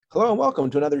Hello and welcome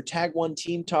to another Tag One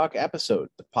Team Talk episode,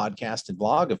 the podcast and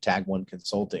blog of Tag One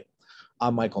Consulting.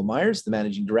 I'm Michael Myers, the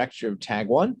managing director of Tag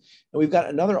One, and we've got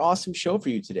another awesome show for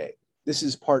you today. This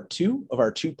is part two of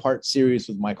our two-part series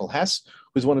with Michael Hess,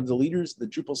 who's one of the leaders of the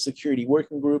Drupal Security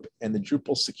Working Group and the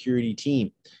Drupal Security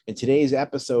Team. In today's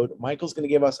episode, Michael's going to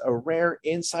give us a rare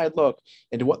inside look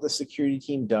into what the security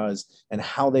team does and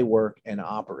how they work and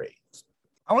operate.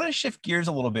 I want to shift gears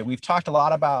a little bit. We've talked a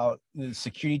lot about the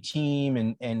security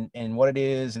team and what it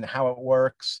is and how it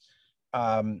works.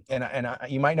 You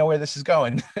might know where this is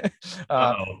going.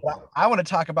 I want to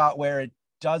talk about where it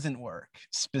doesn't work,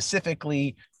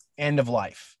 specifically end of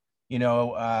life.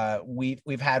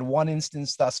 We've had one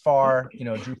instance thus far.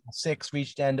 Drupal 6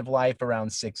 reached end of life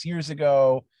around 6 years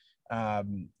ago.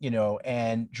 And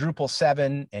Drupal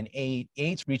 7 and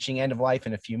 8's reaching end of life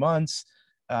in a few months.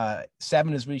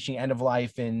 7 is reaching end of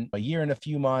life in a year and a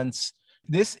few months.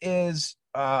 This is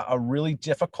a really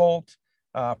difficult,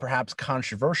 perhaps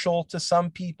controversial to some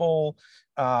people,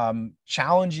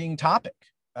 challenging topic.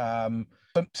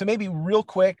 So maybe real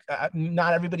quick,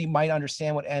 not everybody might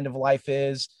understand what end of life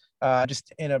is.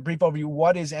 Just in a brief overview,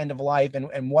 what is end of life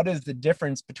and what is the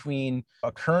difference between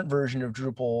a current version of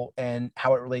Drupal and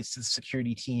how it relates to the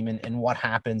security team and what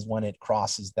happens when it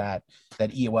crosses that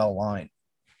EOL line?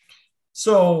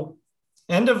 So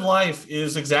end of life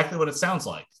is exactly what it sounds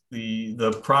like.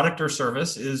 The product or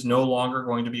service is no longer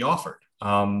going to be offered.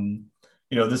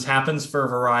 This happens for a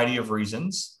variety of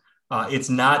reasons. It's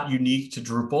not unique to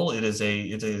Drupal. It's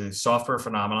a software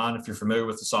phenomenon. If you're familiar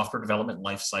with the software development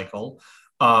life cycle,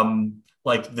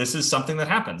 this is something that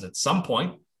happens at some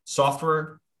point.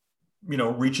 Software,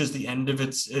 reaches the end of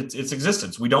its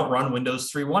existence. We don't run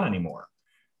Windows 3.1 anymore.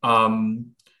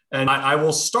 And I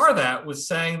will star that with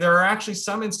saying there are actually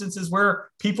some instances where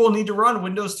people need to run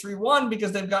Windows 3.1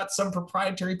 because they've got some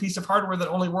proprietary piece of hardware that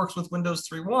only works with Windows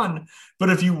 3.1. But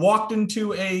if you walked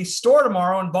into a store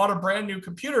tomorrow and bought a brand new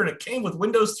computer and it came with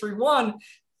Windows 3.1,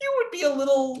 you would be a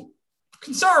little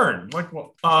concerned.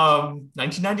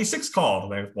 1996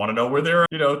 called. They want to know where their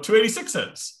 286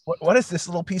 is. What is this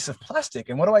little piece of plastic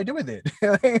and what do I do with it?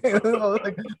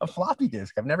 Like a floppy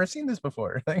disk. I've never seen this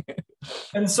before.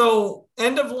 And so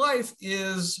end of life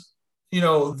is,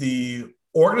 the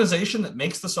organization that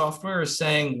makes the software is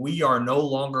saying we are no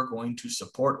longer going to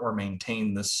support or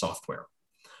maintain this software.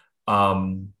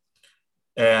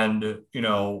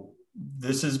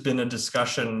 This has been a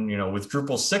discussion, with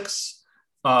Drupal 6.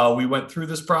 We went through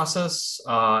this process.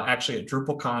 Actually, at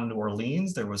DrupalCon New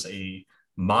Orleans, there was a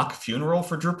mock funeral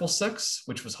for Drupal 6,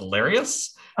 which was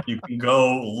hilarious. You can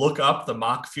go look up the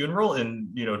mock funeral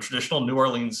in traditional New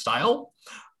Orleans style.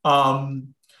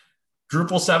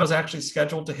 Drupal 7 is actually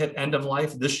scheduled to hit end of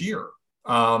life this year,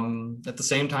 at the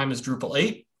same time as Drupal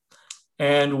 8.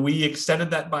 And we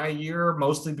extended that by a year,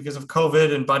 mostly because of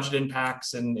COVID and budget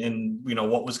impacts and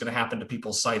what was going to happen to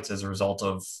people's sites as a result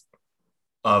of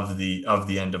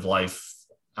the end of life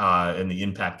and the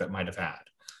impact that might have had.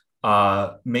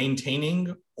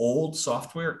 Maintaining old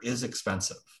software is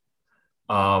expensive.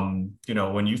 When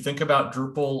you think about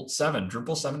Drupal 7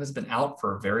 has been out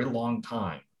for a very long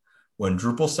time. When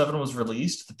Drupal 7 was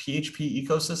released, the PHP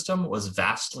ecosystem was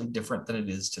vastly different than it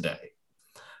is today.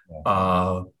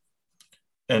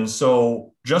 And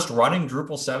so just running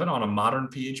Drupal 7 on a modern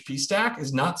PHP stack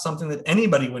is not something that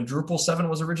anybody, when Drupal 7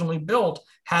 was originally built,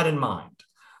 had in mind.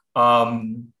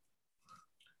 And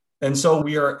so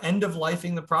we are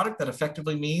end-of-lifing the product. That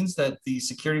effectively means that the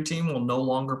security team will no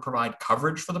longer provide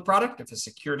coverage for the product. If a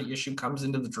security issue comes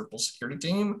into the Drupal security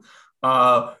team,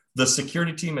 the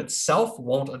security team itself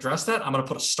won't address that. I'm going to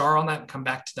put a star on that and come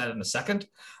back to that in a second.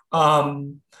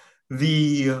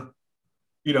 The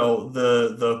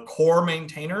core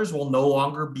maintainers will no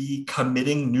longer be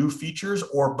committing new features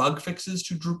or bug fixes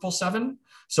to Drupal 7.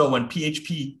 So when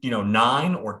PHP,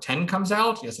 9 or 10 comes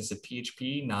out, yes, I said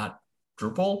PHP, not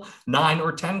Drupal, 9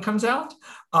 or 10 comes out,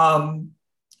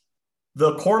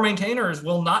 the core maintainers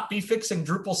will not be fixing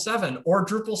Drupal 7 or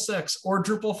Drupal 6 or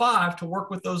Drupal 5 to work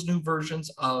with those new versions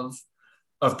of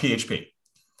PHP.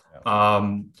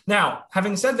 Yeah. Now,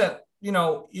 having said that,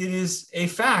 it is a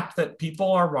fact that people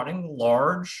are running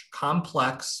large,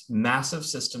 complex, massive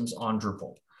systems on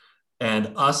Drupal.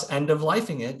 And us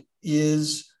end-of-lifing it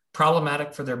is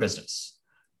problematic for their business.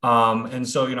 And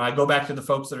so, I go back to the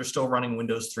folks that are still running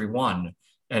Windows 3.1.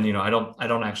 And, I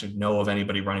don't actually know of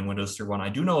anybody running Windows 3.1. I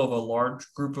do know of a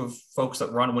large group of folks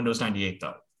that run Windows 98,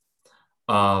 though.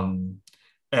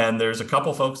 And there's a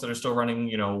couple folks that are still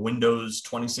running, Windows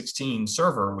 2016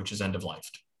 Server, which is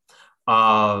end-of-lifed.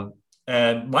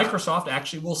 And Microsoft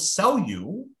actually will sell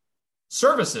you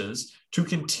services to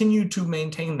continue to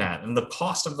maintain that. And the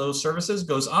cost of those services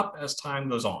goes up as time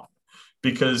goes on.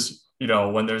 Because,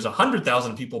 when there's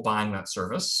 100,000 people buying that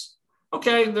service,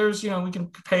 okay, there's, we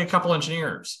can pay a couple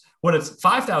engineers. When it's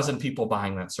 5,000 people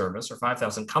buying that service or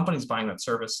 5,000 companies buying that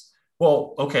service,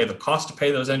 well, okay, the cost to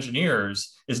pay those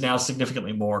engineers is now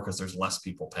significantly more because there's less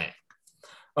people paying.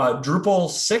 Drupal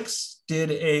 6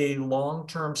 did a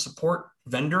long-term support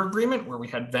vendor agreement where we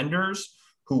had vendors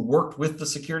who worked with the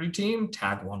security team.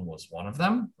 TagOne was one of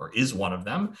them, or is one of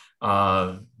them.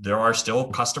 There are still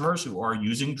customers who are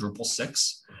using Drupal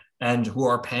 6 and who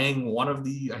are paying one of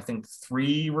the, I think,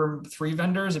 three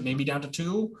vendors, it may be down to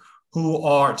two, who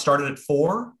are started at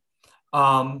 4,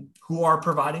 who are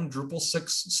providing Drupal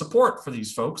 6 support for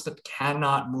these folks that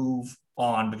cannot move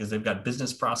on because they've got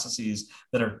business processes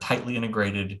that are tightly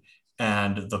integrated,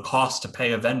 and the cost to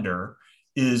pay a vendor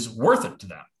is worth it to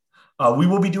them. We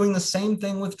will be doing the same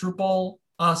thing with Drupal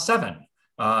 7.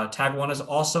 TagOne is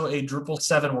also a Drupal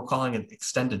 7, we're calling it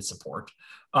extended support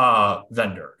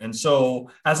vendor. And so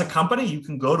as a company, you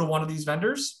can go to one of these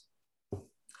vendors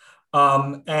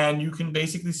and you can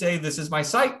basically say, this is my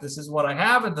site, this is what I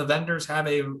have. And the vendors have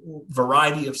a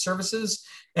variety of services,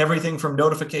 everything from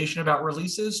notification about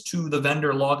releases to the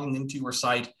vendor logging into your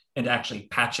site and actually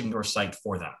patching your site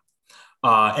for them,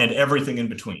 and everything in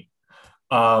between.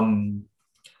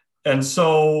 And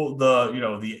so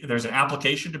there's an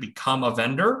application to become a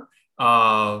vendor,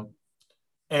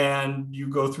 and you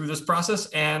go through this process.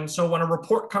 And so when a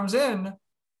report comes in,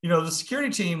 the security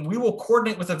team, we will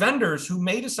coordinate with the vendors who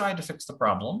may decide to fix the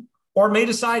problem or may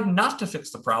decide not to fix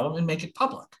the problem and make it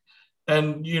public.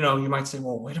 And, you might say,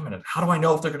 well, wait a minute, how do I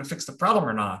know if they're going to fix the problem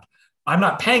or not? I'm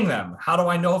not paying them. How do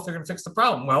I know if they're going to fix the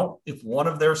problem? Well, if one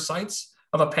of their sites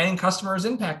of a paying customer is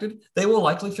impacted, they will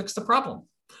likely fix the problem.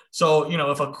 So,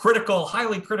 if a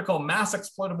highly critical, mass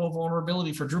exploitable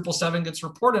vulnerability for Drupal 7 gets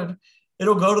reported,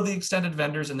 it'll go to the extended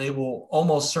vendors and they will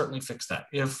almost certainly fix that.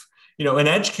 If, an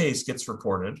edge case gets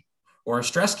reported or a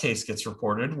stress case gets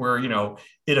reported where,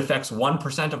 it affects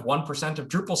 1% of 1% of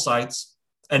Drupal sites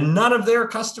and none of their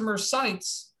customers'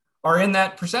 sites are in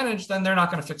that percentage, then they're not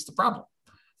going to fix the problem,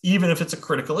 even if it's a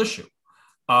critical issue.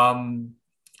 And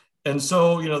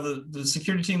so, the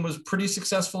security team was pretty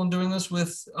successful in doing this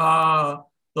with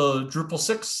the Drupal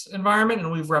 6 environment,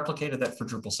 and we've replicated that for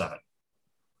Drupal 7.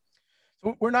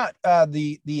 We're not,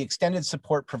 the extended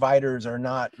support providers are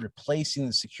not replacing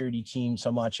the security team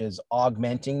so much as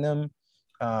augmenting them,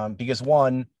 because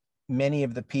one, many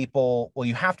of the people,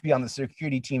 you have to be on the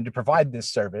security team to provide this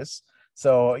service.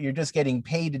 So you're just getting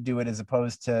paid to do it as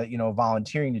opposed to,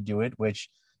 volunteering to do it, which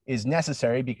is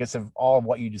necessary because of all of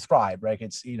what you described, right?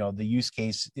 It's, the use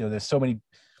case, there's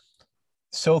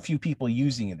so few people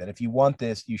using it that if you want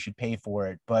this, you should pay for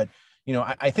it. But,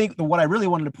 I think what I really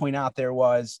wanted to point out there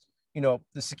was, the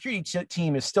security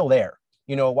team is still there.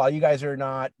 While you guys are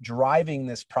not driving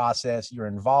this process, you're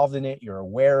involved in it, you're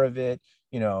aware of it,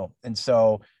 and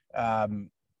so, I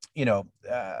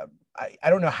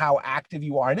don't know how active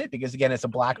you are in it because, again, it's a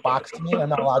black box to me. I'm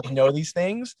not allowed to know these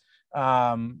things.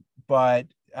 But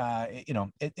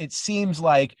it seems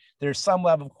like there's some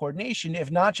level of coordination,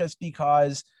 if not just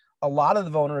because a lot of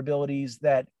the vulnerabilities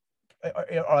that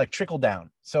are like trickle down.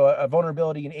 So a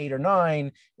vulnerability in 8 or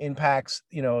 9 impacts,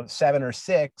 7 or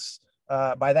 6.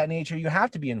 By that nature, you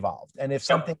have to be involved. And if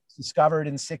something's discovered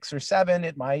in 6 or 7,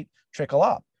 it might trickle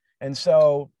up. And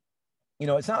so,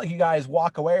 it's not like you guys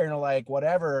walk away and are like,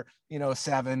 whatever,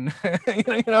 7,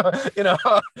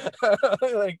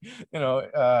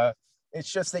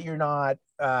 it's just that you're not,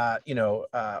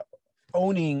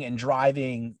 owning and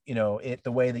driving, it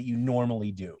the way that you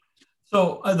normally do.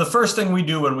 So the first thing we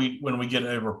do when we get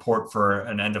a report for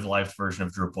an end-of-life version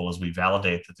of Drupal is we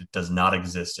validate that it does not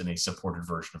exist in a supported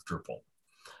version of Drupal.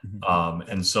 Mm-hmm.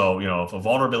 And so, if a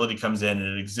vulnerability comes in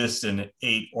and it exists in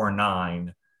 8 or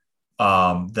 9,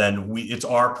 then it's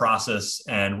our process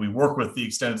and we work with the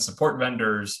extended support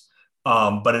vendors,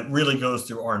 but it really goes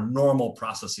through our normal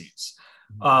processes.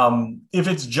 If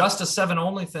it's just a 7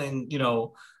 only thing,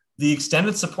 the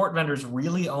extended support vendors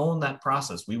really own that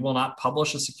process. We will not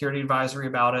publish a security advisory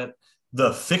about it.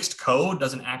 The fixed code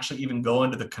doesn't actually even go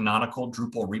into the canonical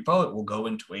Drupal repo. It will go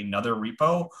into another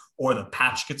repo, or the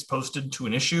patch gets posted to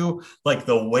an issue. Like,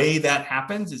 the way that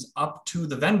happens is up to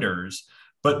the vendors.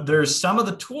 But there's some of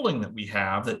the tooling that we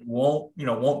have that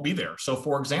won't be there. So,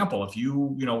 for example, if you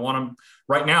want to,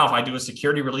 right now, if I do a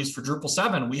security release for Drupal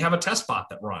 7, we have a test bot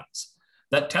that runs.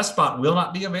 That test bot will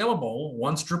not be available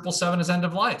once Drupal 7 is end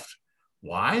of life.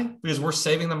 Why? Because we're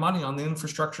saving the money on the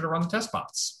infrastructure to run the test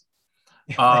bots.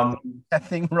 That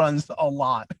thing runs a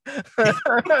lot.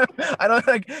 I don't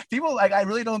like people like, I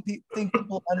really don't think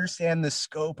people understand the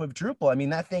scope of Drupal. I mean,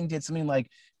 that thing did something like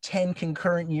 10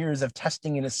 concurrent years of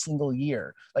testing in a single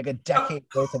year, like a decade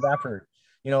worth of effort.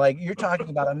 Like you're talking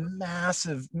about a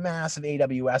massive, massive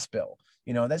AWS bill.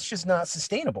 That's just not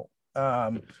sustainable.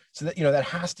 So that, that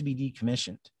has to be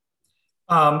decommissioned.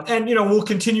 And we'll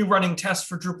continue running tests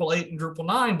for Drupal 8 and Drupal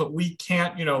 9, but we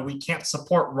can't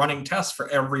support running tests for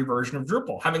every version of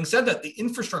Drupal. Having said that, the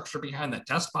infrastructure behind that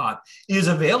test bot is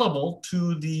available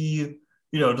to the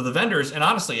vendors, and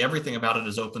honestly, everything about it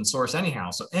is open source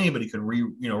anyhow, so anybody could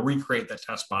recreate that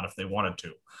test bot if they wanted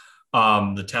to.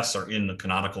 The tests are in the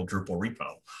canonical Drupal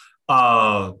repo.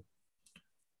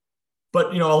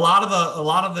 But a lot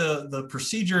of the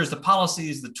procedures, the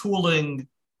policies, the tooling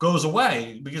goes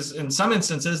away, because in some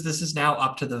instances, this is now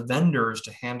up to the vendors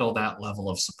to handle that level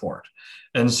of support.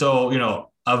 And so,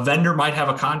 a vendor might have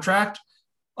a contract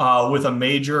with a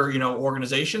major,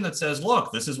 organization that says,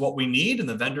 look, this is what we need, and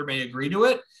the vendor may agree to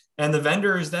it. And the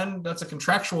vendor is that's a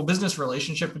contractual business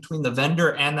relationship between the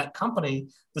vendor and that company.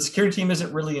 The security team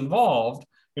isn't really involved.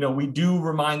 We do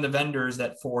remind the vendors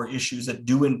that for issues that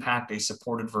do impact a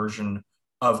supported version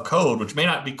of code, which may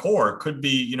not be core, it could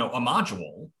be, a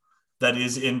module that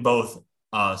is in both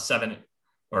 7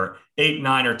 or 8,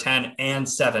 9, or 10, and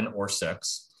 7 or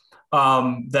 6,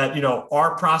 that,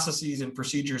 our processes and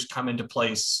procedures come into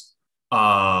place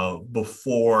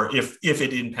before, if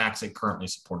it impacts a currently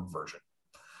supported version.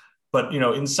 But,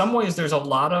 in some ways, there's a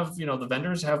lot of, the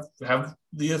vendors have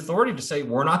the authority to say,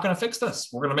 we're not going to fix this.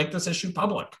 We're going to make this issue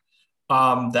public.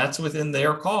 That's within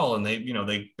their call. And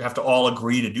they have to all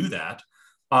agree to do that.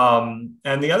 And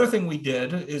the other thing we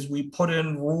did is we put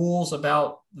in rules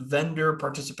about vendor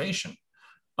participation.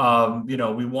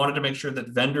 We wanted to make sure that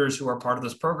vendors who are part of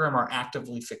this program are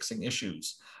actively fixing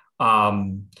issues.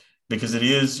 Because it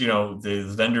is,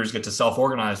 the vendors get to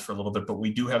self-organize for a little bit, but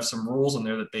we do have some rules in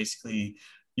there that basically,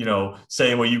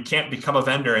 say, well, you can't become a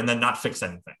vendor and then not fix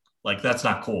anything. Like, that's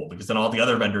not cool, because then all the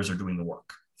other vendors are doing the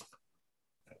work.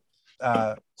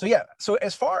 So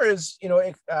as far as,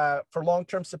 for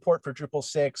long-term support for Drupal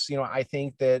 6, I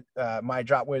think that my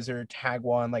Dropwizard, Tag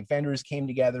One, like vendors came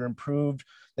together and proved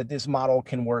that this model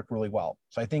can work really well.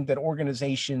 So I think that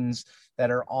organizations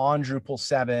that are on Drupal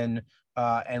 7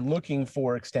 and looking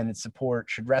for extended support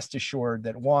should rest assured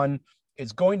that, one,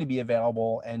 it's going to be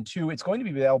available, and two, it's going to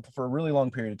be available for a really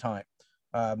long period of time.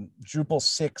 Drupal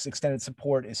 6 extended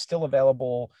support is still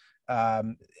available.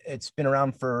 It's been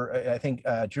around for, I think,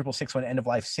 Drupal 6 went end of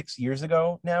life 6 years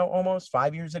ago now, almost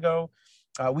 5 years ago.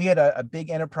 We had a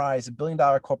big enterprise, $1 billion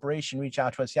corporation, reach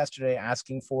out to us yesterday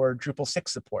asking for Drupal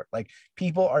 6 support. Like,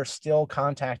 people are still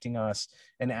contacting us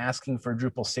and asking for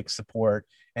Drupal 6 support,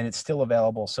 and it's still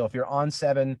available. So if you're on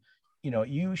 7,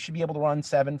 you should be able to run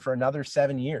 7 for another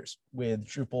 7 years with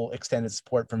Drupal extended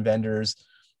support from vendors.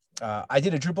 I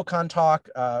did a DrupalCon talk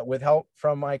with help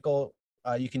from Michael.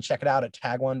 You can check it out at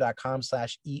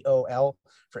tag1.com/EOL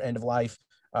for end of life,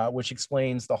 which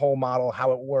explains the whole model,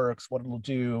 how it works, what it'll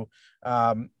do.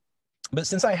 But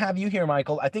since I have you here,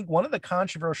 Michael, I think one of the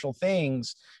controversial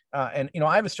things, and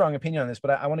I have a strong opinion on this, but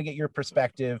I want to get your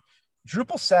perspective.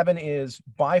 Drupal 7 is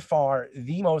by far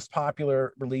the most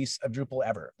popular release of Drupal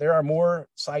ever. There are more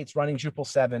sites running Drupal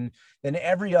 7 than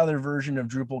every other version of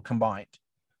Drupal combined.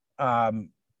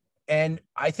 And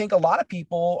I think a lot of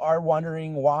people are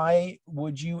wondering, why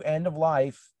would you end of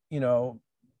life,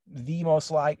 the most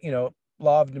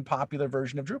loved and popular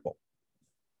version of Drupal?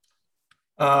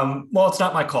 Well, it's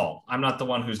not my call. I'm not the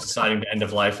one who's deciding to end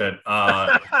of life it.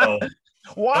 So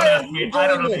why? I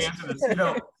don't know the answer to this.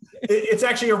 It's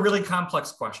actually a really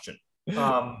complex question.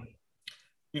 Part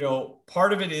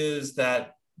of it is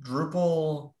that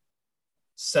Drupal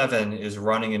 7 is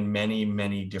running in many,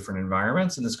 many different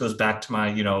environments. And this goes back to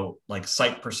my,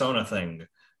 site persona thing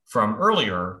from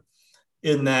earlier,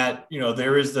 in that,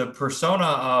 there is the persona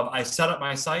of, I set up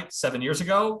my site 7 years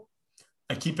ago.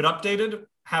 I keep it updated,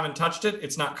 haven't touched it.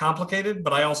 It's not complicated,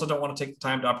 but I also don't want to take the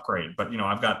time to upgrade. But,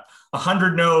 I've got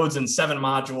 100 nodes and 7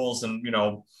 modules, and,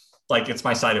 it's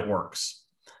my site, it works.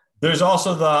 There's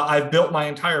also I've built my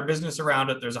entire business around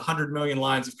it. There's 100 million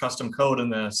lines of custom code in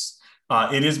this.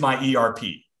 It is my ERP.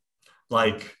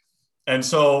 And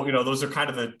so, those are kind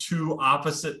of the two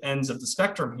opposite ends of the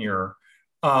spectrum here.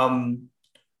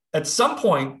 At some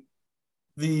point,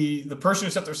 the person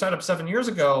who set their site up 7 years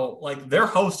ago, their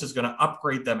host is going to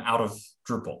upgrade them out of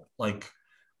Drupal.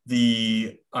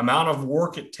 The amount of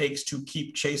work it takes to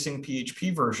keep chasing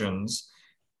PHP versions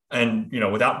and,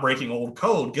 without breaking old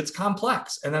code gets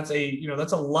complex. And that's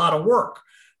a lot of work.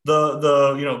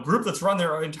 the group that's run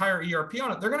their entire ERP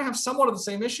on it, they're going to have somewhat of the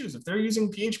same issues. If they're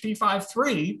using PHP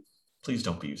 5.3, please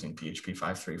don't be using PHP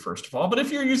 5.3 first of all. But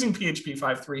if you're using PHP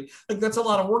 5.3, like that's a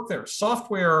lot of work there.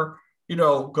 Software,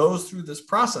 goes through this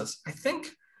process. I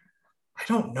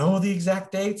don't know the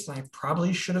exact dates, and I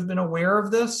probably should have been aware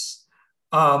of this.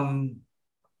 I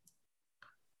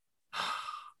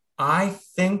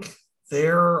think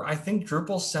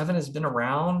Drupal 7 has been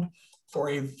around for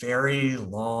a very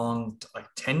long, like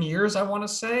 10 years, I want to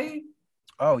say.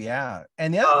 Oh, yeah.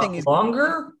 And the other thing is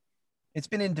longer. It's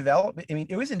been in development. I mean,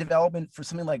 it was in development for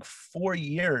something like 4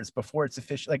 years before it's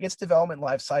official. Like its development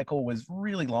life cycle was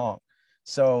really long.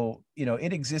 So,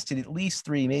 it existed at least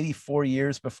 3, maybe 4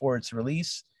 years before its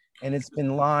release. And it's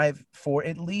been live for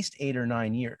at least 8 or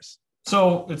 9 years.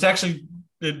 So it's actually,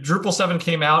 Drupal 7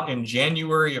 came out in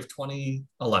January of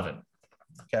 2011.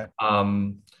 Okay.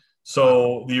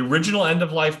 So the original end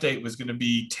of life date was going to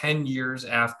be 10 years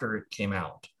after it came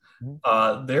out.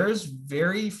 There's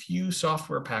very few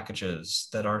software packages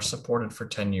that are supported for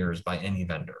 10 years by any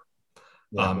vendor.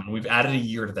 Yeah. And we've added a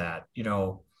year to that.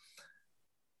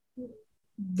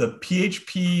 The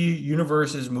PHP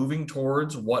universe is moving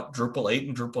towards what Drupal 8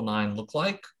 and Drupal 9 look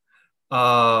like.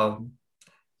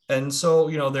 And so,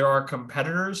 there are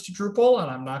competitors to Drupal,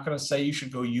 and I'm not going to say you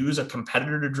should go use a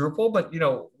competitor to Drupal, but,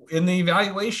 in the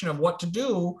evaluation of what to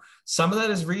do, some of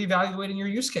that is reevaluating your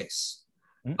use case.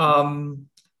 And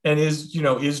is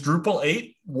Drupal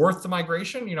 8 worth the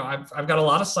migration? I've got a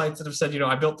lot of sites that have said,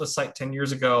 I built this site 10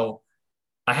 years ago.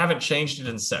 I haven't changed it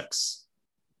in 6.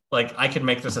 Like I could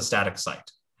make this a static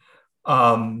site.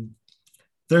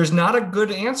 There's not a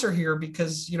good answer here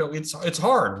because, it's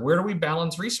hard. Where do we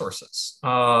balance resources?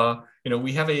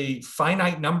 We have a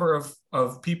finite number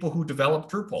of people who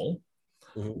develop Drupal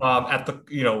at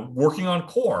the, working on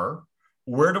core.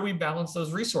 Where do we balance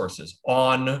those resources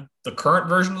on the current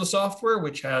version of the software,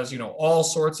 which has, all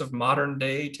sorts of modern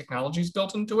day technologies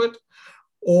built into it,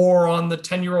 or on the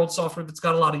 10-year-old software that's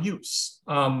got a lot of use?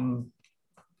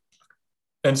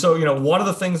 And so, one of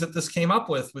the things that this came up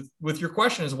with your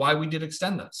question is why we did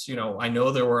extend this. I know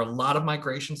there were a lot of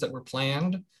migrations that were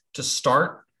planned to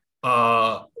start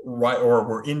or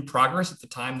were in progress at the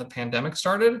time the pandemic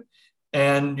started.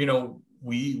 And,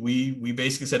 we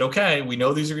basically said, okay, we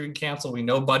know these are getting canceled. We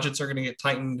know budgets are going to get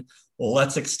tightened. Well,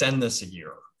 let's extend this a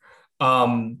year.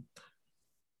 But,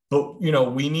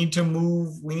 we need to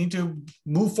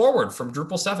move forward from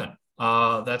Drupal 7.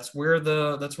 That's where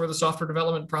the software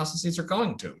development processes are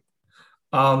going to.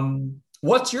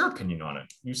 What's your opinion on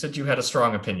it? You said you had a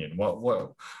strong opinion.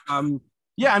 What?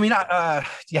 Yeah, I mean,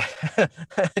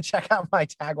 check out my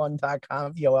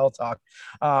tag1.com VOL talk.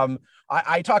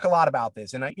 I talk a lot about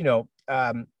this, and I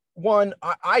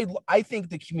think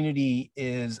the community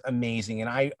is amazing,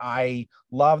 and I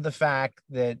love the fact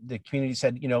that the community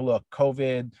said, look,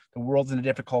 COVID, the world's in a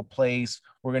difficult place.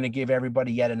 We're going to give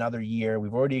everybody yet another year.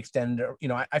 We've already extended.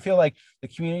 I feel like the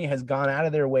community has gone out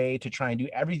of their way to try and do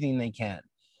everything they can.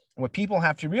 And what people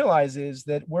have to realize is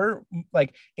that we're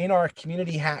like in our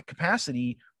community hack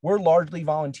capacity, we're largely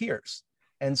volunteers.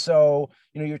 And so,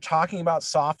 you're talking about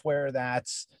software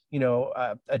that's,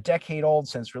 a decade old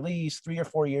since release, 3 or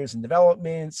 4 years in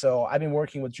development. So I've been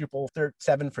working with Drupal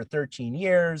 7 for 13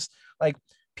 years. Like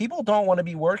people don't want to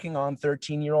be working on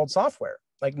 13-year-old software,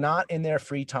 like not in their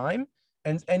free time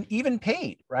and even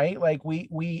paid, right? Like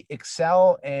we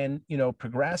excel and,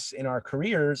 progress in our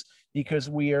careers because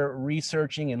we are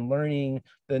researching and learning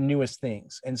the newest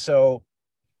things. And so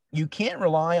you can't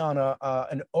rely on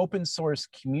an open source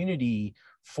community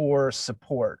for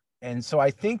support. And so I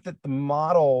think that the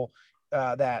model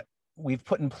that we've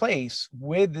put in place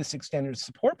with this extended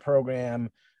support program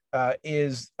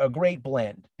is a great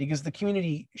blend because the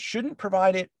community shouldn't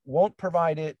provide it, won't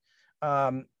provide it.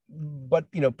 But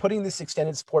putting this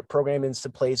extended support program into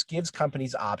place gives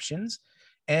companies options.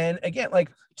 And again,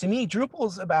 like to me, Drupal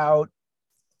is about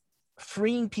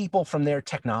freeing people from their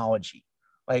technology,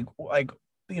 like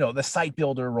the site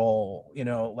builder role,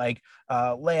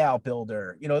 layout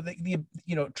builder,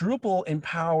 Drupal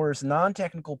empowers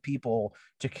non-technical people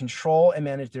to control and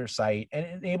manage their site, and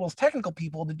it enables technical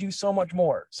people to do so much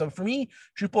more. So for me,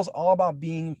 Drupal is all about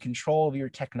being in control of your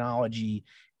technology.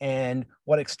 And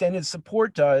what extended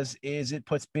support does is it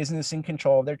puts business in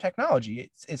control of their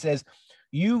technology. It says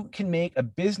you can make a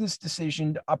business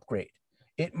decision to upgrade.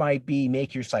 It might be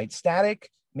make your site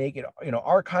static, make it,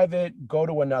 archive it, go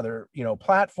to another,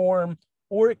 platform,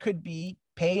 or it could be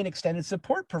pay an extended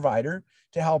support provider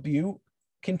to help you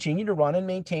continue to run and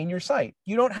maintain your site.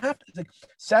 You don't have to. Like,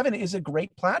 7 is a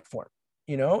great platform.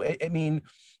 If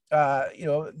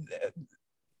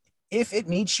it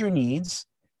meets your needs,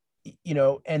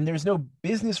 and there's no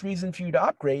business reason for you to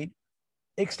upgrade,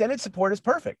 extended support is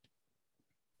perfect.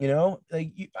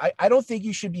 I don't think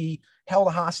you should be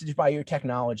held hostage by your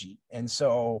technology. And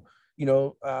so,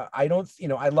 I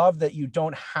love that you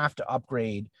don't have to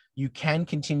upgrade. You can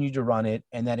continue to run it,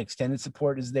 and that extended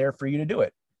support is there for you to do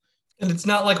it. And it's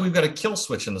not like we've got a kill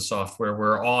switch in the software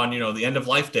where on, the end of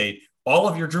life date, all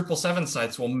of your Drupal 7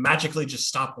 sites will magically just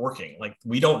stop working. Like,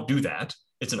 we don't do that.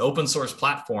 It's an open source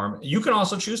platform. You can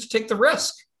also choose to take the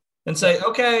risk and say,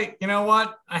 okay, you know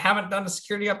what? I haven't done a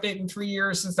security update in 3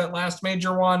 years since that last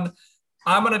major one.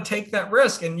 I'm going to take that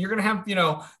risk. And you're going to have,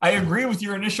 I agree with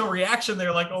your initial reaction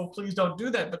there, like, oh, please don't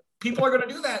do that. But people are going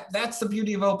to do that. That's the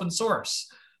beauty of open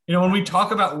source. When we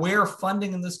talk about where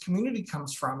funding in this community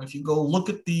comes from, if you go look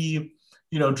at the,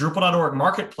 Drupal.org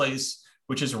marketplace,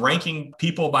 which is ranking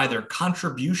people by their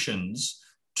contributions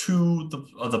to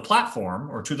the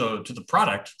platform or to the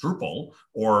product, Drupal,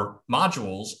 or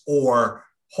modules, or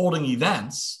holding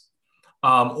events,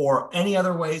 or any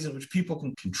other ways in which people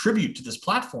can contribute to this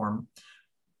platform,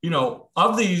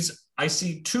 of these, I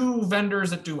see 2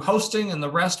 vendors that do hosting and the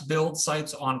rest build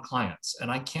sites on clients.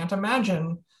 And I can't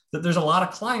imagine that there's a lot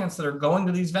of clients that are going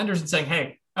to these vendors and saying,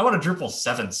 hey, I want a Drupal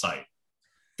 7 site.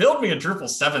 Build me a Drupal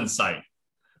 7 site.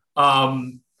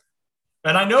 And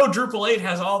I know Drupal 8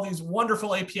 has all these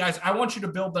wonderful APIs. I want you to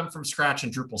build them from scratch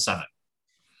in Drupal 7.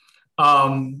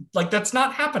 That's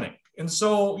not happening. And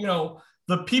so,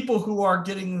 the people who are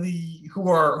who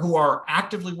are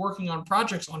actively working on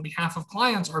projects on behalf of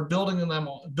clients are building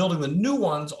the new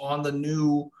ones on the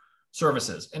new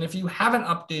services. And if you haven't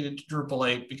updated to Drupal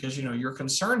 8 because, your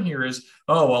concern here is,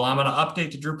 oh, well, I'm going to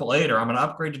update to Drupal 8 or I'm going to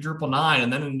upgrade to Drupal 9.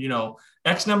 And then in,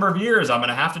 X number of years, I'm going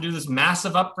to have to do this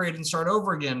massive upgrade and start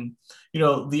over again.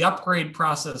 The upgrade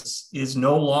process is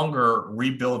no longer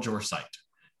rebuild your site.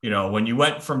 When you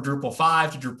went from Drupal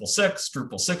 5 to Drupal 6 to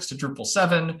Drupal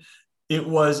 7, it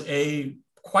was a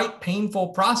quite painful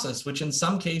process, which in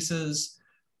some cases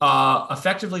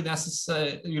effectively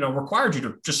required you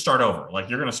to just start over. Like,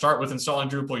 you're going to start with installing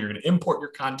Drupal, you're going to import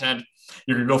your content,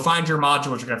 you're going to go find your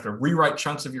modules, you're going to have to rewrite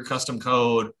chunks of your custom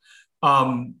code.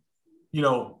 Going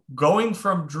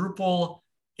from Drupal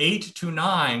 8 to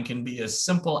 9 can be as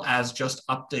simple as just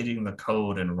updating the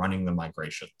code and running the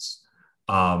migrations.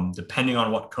 Depending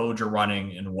on what code you're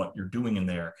running and what you're doing in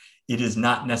there, it is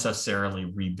not necessarily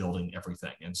rebuilding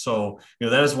everything. And so,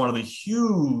 that is one of the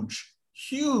huge,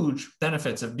 huge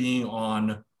benefits of being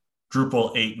on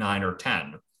Drupal 8, 9, or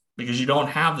 10, because you don't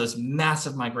have this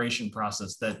massive migration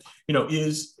process that,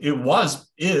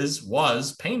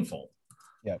 was painful.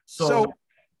 Yeah. So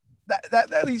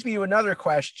that leads me to another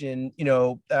question,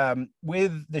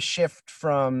 with the shift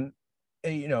from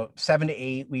 7 to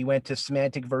 8, we went to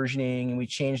semantic versioning and we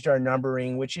changed our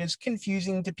numbering, which is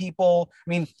confusing to people. I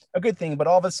mean, a good thing, but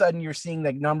all of a sudden you're seeing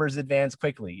like numbers advance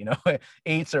quickly,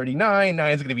 8's already 9,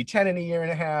 9 is going to be 10 in a year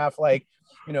and a half. So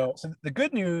the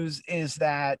good news is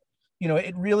that,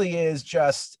 it really is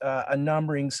just a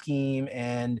numbering scheme,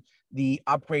 and the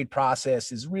upgrade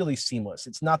process is really seamless.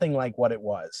 It's nothing like what it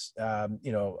was.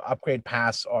 Upgrade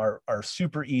paths are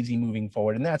super easy moving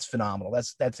forward, and that's phenomenal.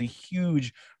 That's a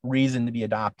huge reason to be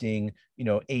adopting,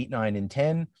 8, 9, and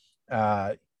 10.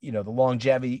 The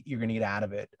longevity you're going to get out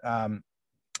of it.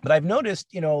 But I've noticed,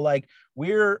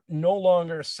 we're no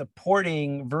longer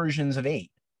supporting versions of 8.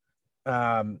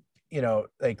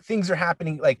 Things are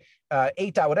happening,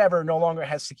 8 dot whatever no longer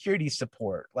has security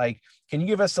support. Can you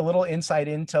give us a little insight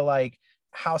into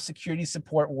how security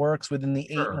support works within the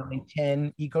 8, 9,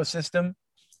 10 ecosystem?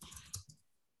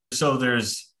 So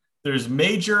there's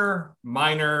major,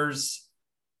 minors,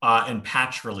 and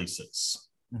patch releases.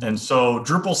 Mm-hmm. And so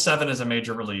Drupal 7 is a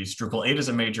major release, Drupal 8 is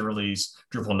a major release,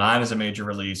 Drupal 9 is a major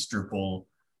release, Drupal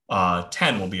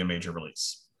 10 will be a major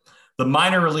release. The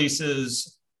minor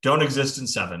releases don't exist in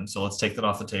 7, so let's take that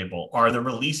off the table, are the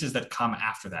releases that come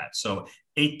after that. So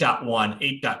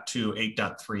 8.1, 8.2,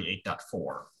 8.3,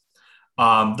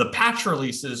 8.4. The patch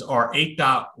releases are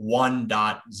 8.1.0,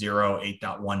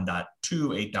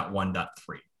 8.1.2,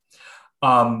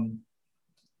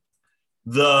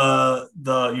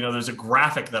 8.1.3. There's a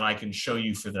graphic that I can show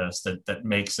you for this that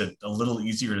makes it a little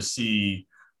easier to see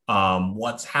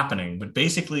what's happening. But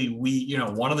basically,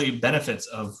 one of the benefits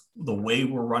of the way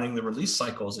we're running the release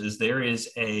cycles is there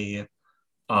is a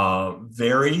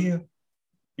very,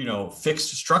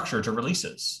 fixed structure to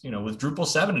releases. With Drupal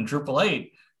 7 and Drupal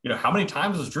 8, how many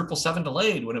times was Drupal 7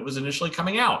 delayed when it was initially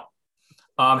coming out?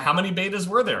 How many betas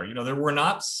were there? There were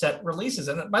not set releases.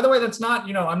 And by the way, that's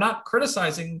not, I'm not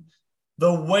criticizing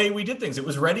the way we did things. It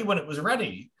was ready when it was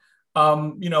ready.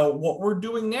 What we're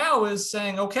doing now is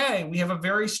saying, okay, we have a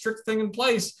very strict thing in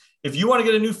place. if you want to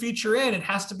get a new feature in, it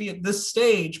has to be at this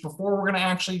stage before we're going to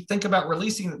actually think about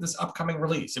releasing this upcoming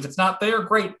release. If it's not there,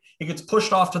 great. It gets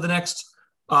pushed off to the next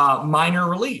minor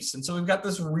release. And so we've got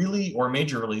this or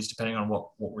major release, depending on what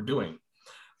we're doing.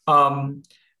 And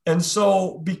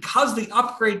so because the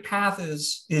upgrade path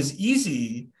is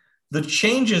easy, the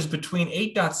changes between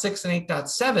 8.6 and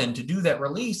 8.7 to do that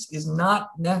release is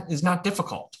not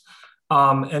difficult.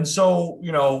 And so,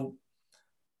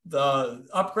 the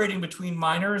upgrading between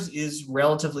minors is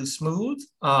relatively smooth.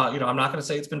 I'm not going to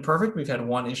say it's been perfect. We've had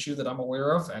one issue that I'm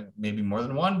aware of, and maybe more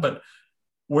than one, but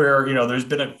where, there's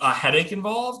been a headache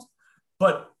involved.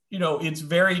 But, it's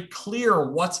very clear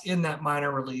what's in that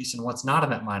minor release and what's not in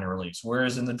that minor release.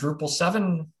 Whereas in the Drupal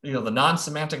 7, the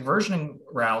non-semantic versioning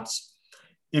routes,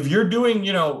 if you're doing,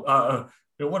 I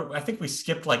think we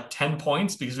skipped like 10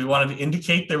 points because we wanted to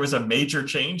indicate there was a major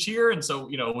change here. And so,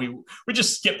 we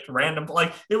just skipped random,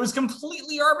 like it was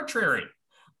completely arbitrary.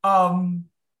 And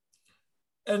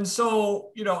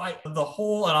so,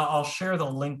 I'll share the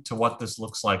link to what this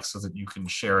looks like so that you can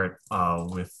share it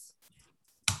with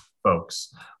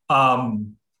folks.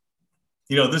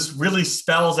 This really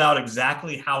spells out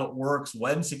exactly how it works,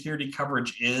 when security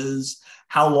coverage is,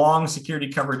 how long security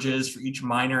coverage is for each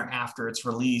minor after it's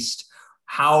released,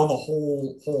 how the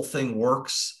whole thing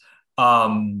works.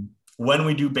 When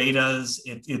we do betas,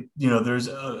 there's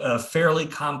a fairly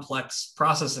complex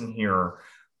process in here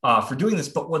for doing this.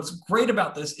 But what's great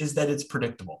about this is that it's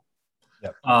predictable.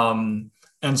 Yep. And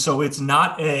so it's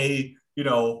not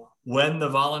when the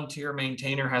volunteer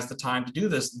maintainer has the time to do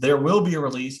this, there will be a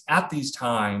release at these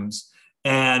times.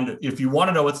 And if you want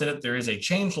to know what's in it, there is a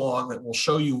change log that will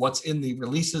show you what's in the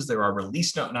releases. There are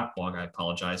release notes, not log, I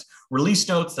apologize, release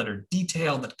notes that are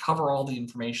detailed, that cover all the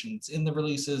information that's in the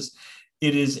releases.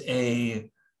 It is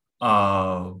it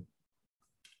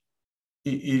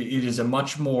is a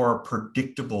much more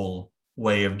predictable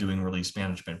way of doing release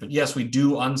management. But yes, we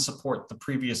do unsupport the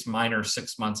previous minor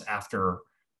 6 months after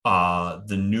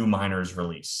the new minor's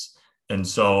release. And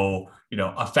so,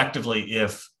 effectively,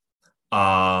 if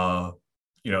I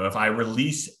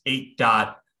release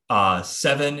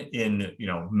 8.7 in,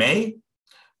 May,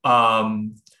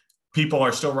 people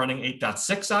are still running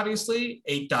 8.6, obviously.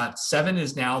 8.7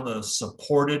 is now the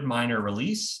supported minor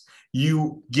release.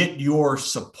 You get your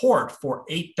support for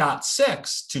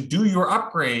 8.6 to do your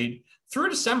upgrade through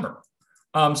December.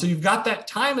 So you've got that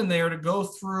time in there to go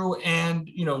through and,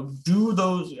 do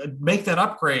those, make that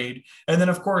upgrade. And then,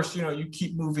 of course, you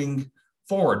keep moving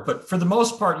forward. But for the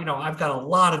most part, I've got a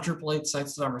lot of Drupal 8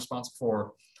 sites that I'm responsible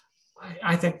for.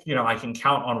 I think, I can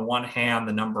count on one hand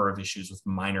the number of issues with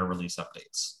minor release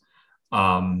updates.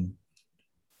 And,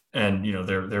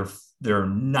 they're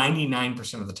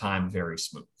 99% of the time very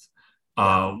smooth.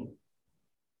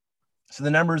 So the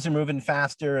numbers are moving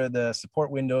faster. The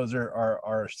support windows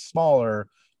are smaller,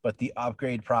 but the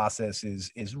upgrade process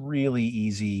is really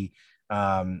easy.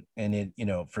 And it,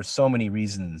 for so many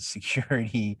reasons,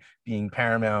 security being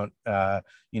paramount,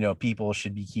 people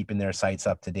should be keeping their sites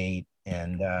up to date.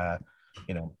 And, I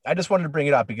just wanted to bring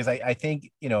it up because I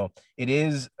think, it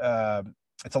is,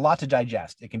 it's a lot to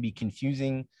digest. It can be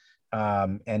confusing.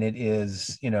 And it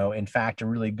is, in fact, a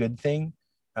really good thing,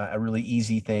 a really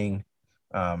easy thing.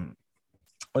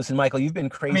 Listen, Michael, you've been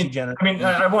crazy generous.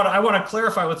 I want to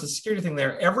clarify with the security thing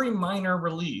there. Every minor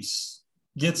release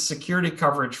gets security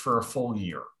coverage for a full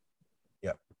year.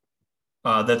 Yep.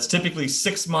 That's typically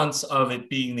 6 months of it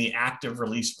being the active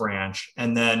release branch,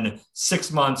 and then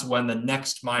 6 months when the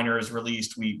next minor is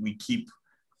released, we keep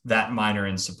that minor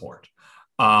in support.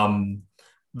 It's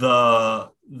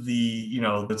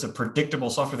a predictable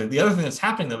software thing. The other thing that's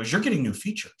happening though is you're getting new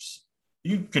features.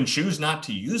 You can choose not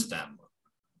to use them,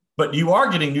 but you are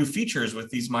getting new features with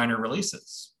these minor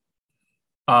releases,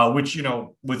 which,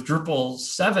 with Drupal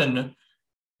 7,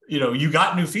 you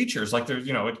got new features. Like there's,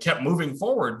 it kept moving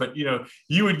forward, but,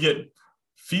 you would get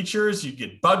features, you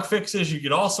get bug fixes, you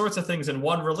get all sorts of things in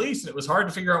one release. And it was hard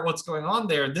to figure out what's going on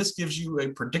there. This gives you a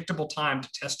predictable time to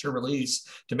test your release,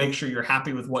 to make sure you're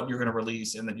happy with what you're going to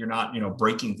release and that you're not,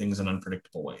 breaking things in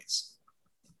unpredictable ways.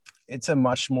 It's a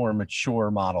much more mature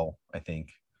model, I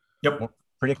think. Yep.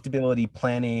 Predictability,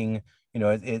 planning,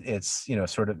 it's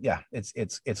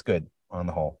it's good on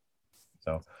the whole.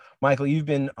 So Michael, you've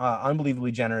been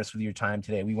unbelievably generous with your time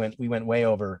today. We went way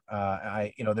over.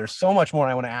 There's so much more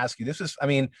I want to ask you. This is,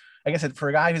 like I said, for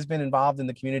a guy who's been involved in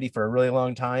the community for a really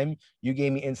long time, you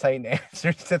gave me insight and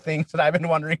answers to things that I've been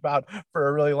wondering about for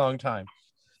a really long time.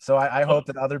 So I hope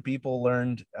that other people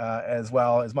learned as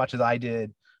well, as much as I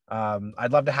did.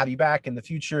 I'd love to have you back in the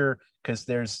future because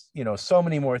there's, so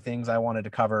many more things I wanted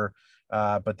to cover.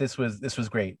 But this was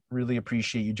great. Really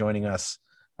appreciate you joining us.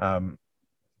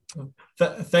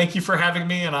 Thank you for having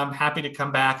me, and I'm happy to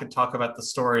come back and talk about the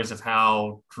stories of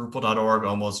how Drupal.org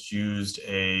almost used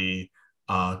a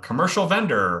commercial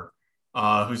vendor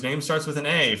whose name starts with an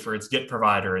A for its Git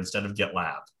provider instead of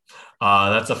GitLab.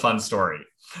 That's a fun story.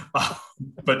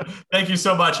 But thank you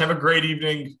so much. Have a great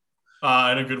evening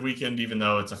and a good weekend, even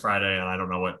though it's a Friday and I don't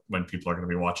know when people are going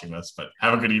to be watching this, but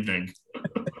have a good evening.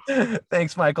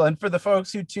 Thanks, Michael. And for the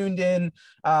folks who tuned in,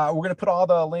 we're going to put all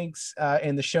the links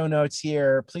in the show notes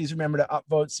here. Please remember to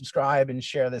upvote, subscribe, and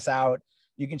share this out.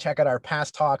 You can check out our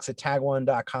past talks at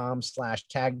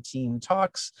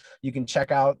tag1.com/tagteamtalks. You can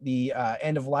check out the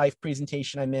end of life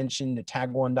presentation I mentioned at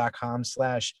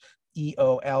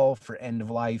tag1.com/EOL for end of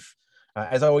life.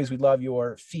 As always, we love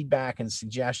your feedback and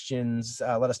suggestions.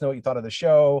 Let us know what you thought of the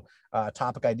show,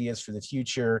 topic ideas for the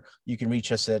future. You can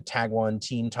reach us at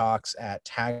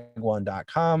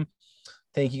tag1teamtalks@tag1.com.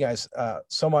 Thank you guys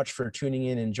so much for tuning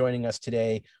in and joining us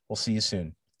today. We'll see you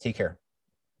soon. Take care.